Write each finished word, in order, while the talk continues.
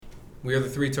We are the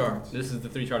 3tards. This is the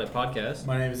 3tarded podcast.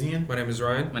 My name is Ian. My name is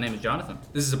Ryan. My name is Jonathan.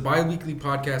 This is a bi-weekly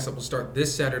podcast that will start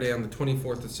this Saturday on the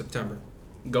 24th of September.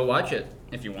 Go watch it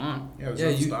if you want. Yeah,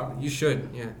 you should.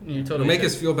 Yeah, You totally It'll make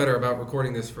should. us feel better about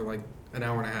recording this for like an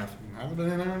hour and a half.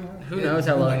 Who knows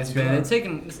how long it's been? It's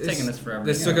taken us forever.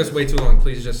 This took us way too long.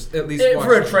 Please just at least watch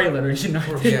for it. a trailer. It should not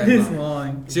take this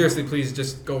long. Seriously, please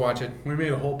just go watch it. We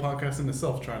made a whole podcast in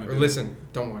itself trying to Or listen,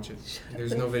 don't watch it.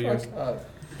 There's no videos. Fuck up.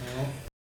 Well,